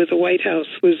we did with the White House.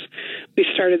 We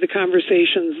started the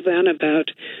conversations then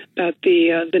about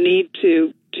the need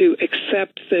to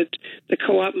accept that the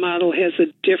co-op model has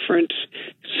a different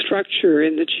structure,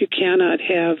 and that you cannot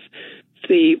have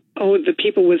the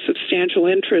people with substantial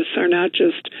interests are not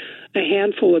just a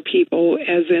handful of people,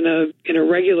 as in a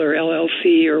regular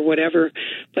LLC or whatever,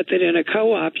 but that in a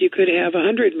co-op you could have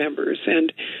 100 members,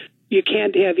 and you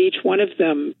can't have each one of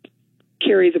them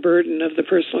carry the burden of the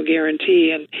personal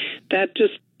guarantee. And that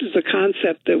just is a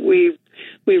concept that we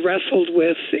wrestled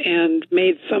with and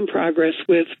made some progress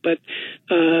with, but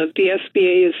the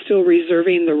SBA is still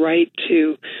reserving the right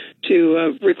to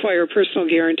require a personal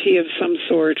guarantee of some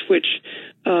sort, which,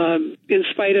 in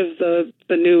spite of the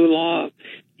new law,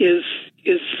 is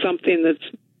something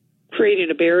that's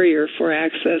creating a barrier for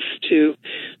access to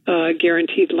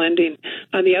guaranteed lending.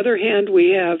 On the other hand,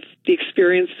 we have the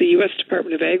experience. The U.S.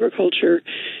 Department of Agriculture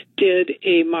did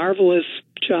a marvelous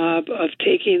job of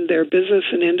taking their business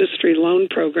and industry loan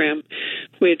program,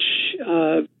 which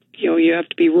you have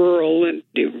to be rural and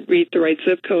read the right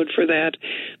zip code for that,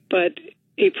 but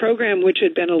a program which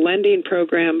had been a lending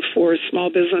program for small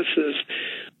businesses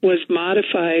was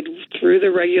modified through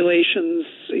the regulations.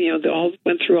 They all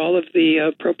went through all of the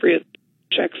appropriate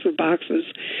checks of boxes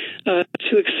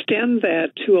to extend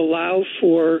that to allow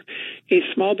for a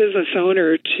small business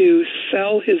owner to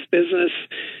sell his business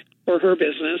or her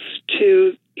business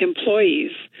to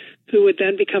employees who would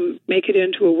then make it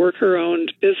into a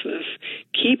worker-owned business,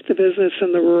 keep the business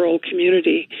in the rural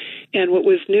community. And what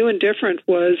was new and different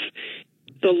was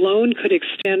the loan could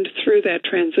extend through that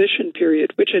transition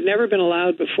period, which had never been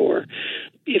allowed before.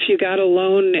 if you got a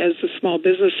loan as a small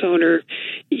business owner,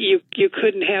 you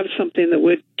couldn't have something that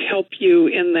would help you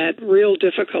in that real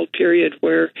difficult period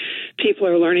where people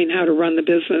are learning how to run the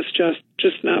business,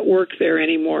 just not work there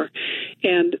anymore.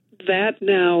 And that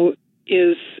now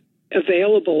is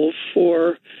available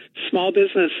for small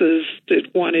businesses that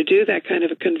want to do that kind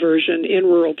of a conversion in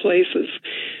rural places.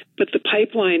 But the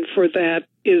pipeline for that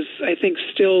is, I think,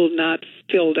 still not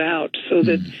filled out, so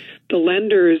that the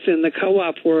lenders in the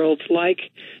co-op world,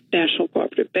 like National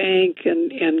Cooperative Bank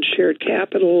and Shared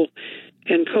Capital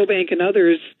and CoBank and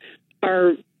others,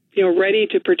 are ready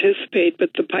to participate, but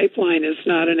the pipeline is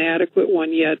not an adequate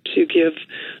one yet to give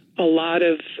a lot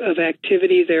of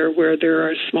activity there where there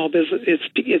are small business.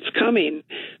 It's coming,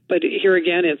 but here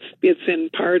again, it's in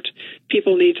part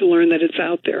people need to learn that it's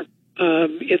out there.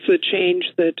 It's a change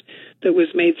that was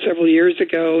made several years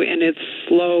ago, and it's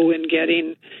slow in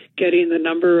getting the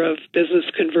number of business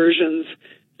conversions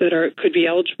that could be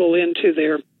eligible into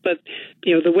there. But,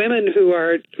 the women who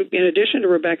are, in addition to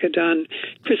Rebecca Dunn,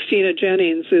 Christina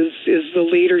Jennings is the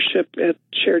leadership at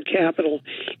Shared Capital.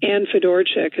 Ann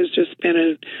Fedorchak has just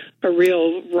been a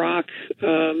real rock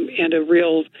and a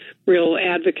real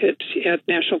advocate at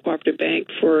National Cooperative Bank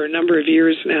for a number of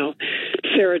years now.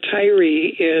 Sarah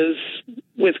Tyree is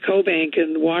with CoBank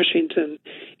in Washington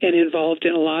and involved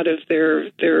in a lot of their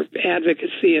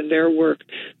advocacy and their work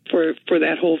for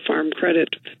that whole farm credit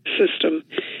system.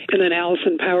 And then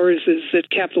Allison Powers is at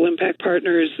Capital Impact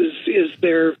Partners, is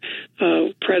their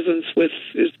presence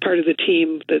is part of the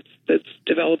team that's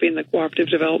developing the cooperative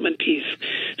development piece.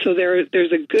 So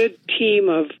there's a good team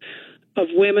of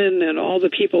women and all the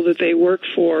people that they work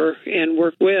for and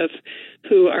work with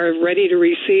who are ready to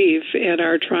receive and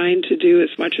are trying to do as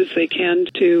much as they can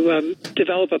to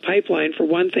develop a pipeline for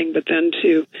one thing, but then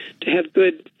to have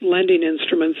good lending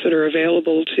instruments that are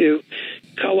available to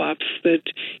co-ops that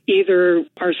either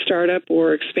are startup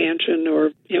or expansion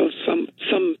or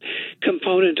some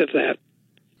component of that.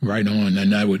 Right on.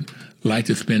 And I would like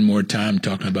to spend more time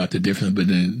talking about the difference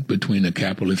between the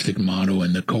capitalistic model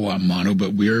and the co-op model,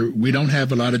 but we don't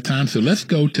have a lot of time. So let's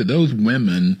go to those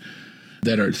women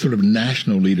that are sort of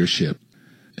national leadership.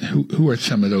 Who are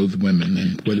some of those women?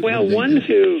 And one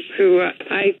who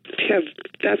I have,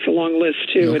 that's a long list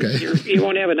too, okay. And you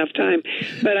won't have enough time.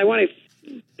 But I want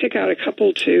to pick out a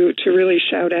couple to really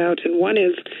shout out. And one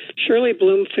is Shirley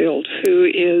Bloomfield, who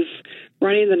is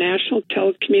running the National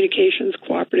Telecommunications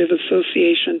Cooperative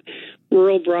Association,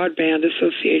 Rural Broadband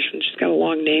Association. She's got a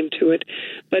long name to it.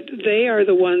 But they are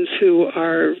the ones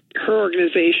her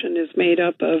organization is made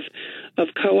up of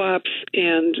co-ops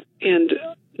and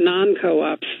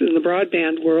non-co-ops in the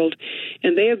broadband world.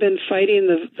 And they have been fighting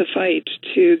the fight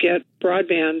to get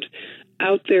broadband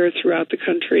out there throughout the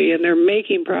country, and they're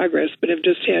making progress, but have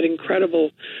just had incredible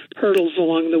hurdles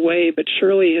along the way. But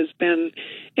Shirley has been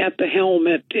at the helm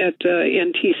at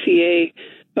NTCA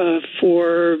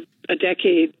for a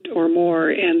decade or more,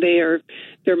 and they're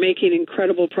making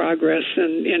incredible progress,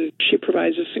 and she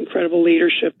provides us incredible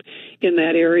leadership in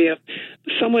that area.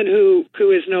 Someone who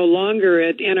is no longer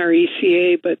at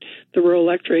NRECA, but the Rural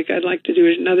Electric, I'd like to do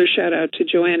another shout out to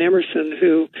Joanne Emerson,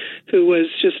 who was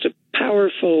just a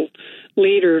powerful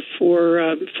leader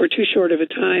for too short of a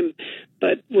time,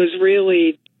 but was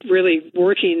really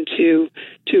working to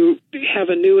have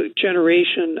a new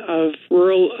generation of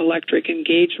rural electric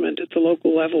engagement at the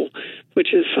local level,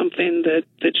 which is something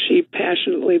that she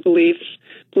passionately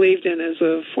believed in as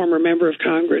a former member of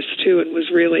Congress too, and was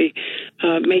really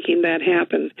making that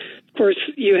happen. Of course,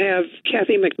 you have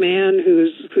Kathy McMahon,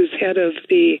 who's head of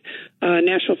the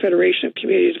National Federation of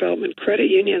Community Development Credit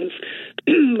Unions.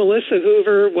 Melissa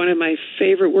Hoover, one of my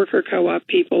favorite worker co-op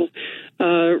people,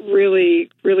 really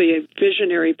a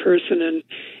visionary person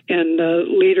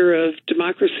and leader of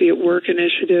Democracy at Work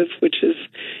initiative, which is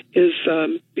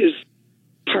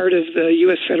part of the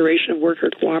U.S. Federation of Worker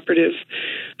Cooperatives.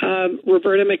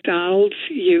 Roberta McDonald,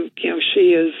 she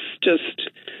is just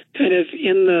kind of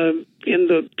in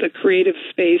the creative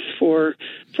space for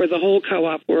the whole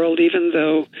co-op world, even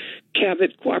though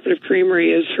Cabot Cooperative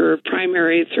Creamery is her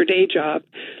primary, it's her day job.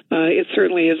 It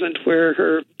certainly isn't where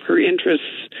her interests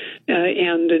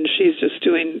end, and she's just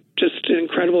doing an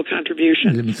incredible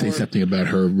contribution. Let me say something about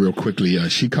her real quickly.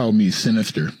 She called me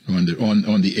sinister on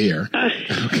the air,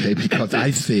 okay, because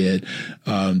I said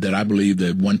that I believe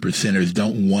that 1%ers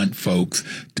don't want folks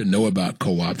to know about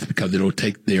co-ops because it'll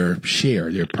take their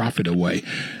profit away.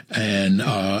 And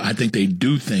I think they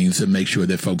do things to make sure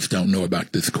that folks don't know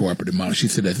about this cooperative model. She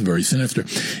said that's very sinister.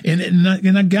 And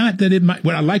I got that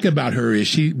what I like about her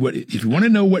is if you want to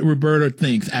know what Roberta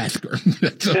thinks, ask her.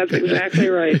 That's a exactly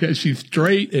right. She's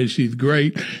straight and she's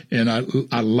great, and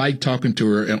I like talking to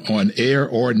her on air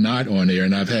or not on air,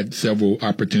 and I've had several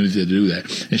opportunities to do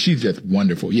that, and she's just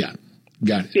wonderful. Yeah,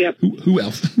 got it. Yep. Who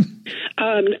else?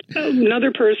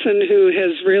 Another person who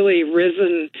has really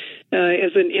risen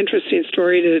as an interesting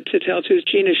story to tell too is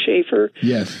Gina Schaefer.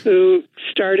 Yes. Who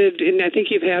started, and I think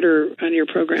you've had her on your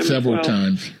program several as well.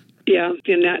 times. Yeah,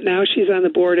 and now she's on the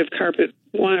board of Carpet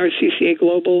One or CCA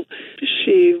Global.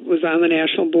 She was on the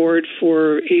national board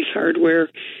for Ace Hardware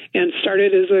and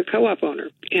started as a co-op owner,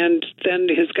 and then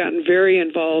has gotten very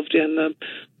involved in the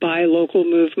buy local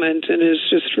movement and is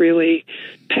just really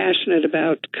passionate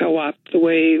about co-op the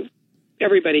way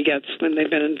everybody gets when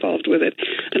they've been involved with it.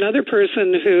 Another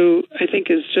person who I think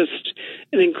is just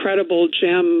an incredible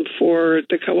gem for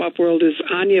the co-op world is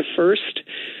Anya First,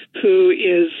 who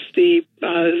is the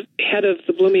head of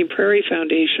the Blooming Prairie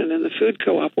Foundation in the food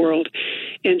co-op world.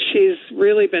 And she's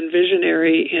really been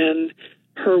visionary in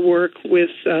her work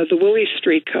with the Willie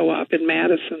Street Co-op in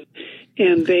Madison.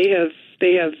 And they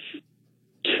have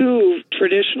 2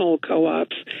 traditional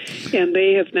co-ops, and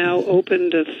they have now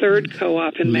opened a 3rd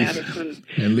co-op in Madison.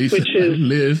 And Lisa, which is,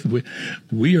 Liz,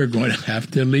 we are going to have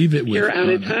to leave it with you're out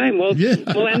of time. Well, yeah.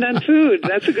 We'll end on food.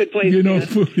 That's a good place to end.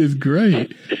 Food is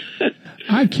great.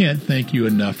 I can't thank you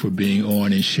enough for being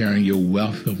on and sharing your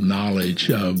wealth of knowledge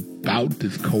about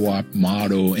this co-op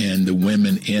model and the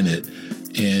women in it.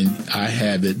 And I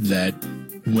have it that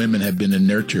women have been the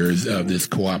nurturers of this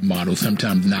co-op model,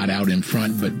 sometimes not out in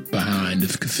front, but behind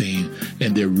this scene.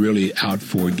 And they're really out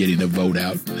for getting the vote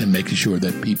out and making sure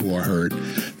that people are heard.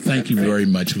 Thank you very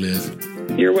much, Liz.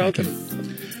 You're welcome.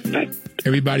 Okay. Bye.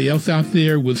 Everybody else out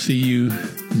there, we'll see you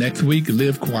next week.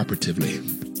 Live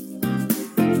cooperatively.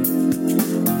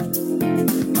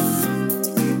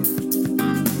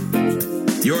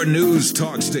 Your news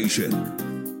talk station.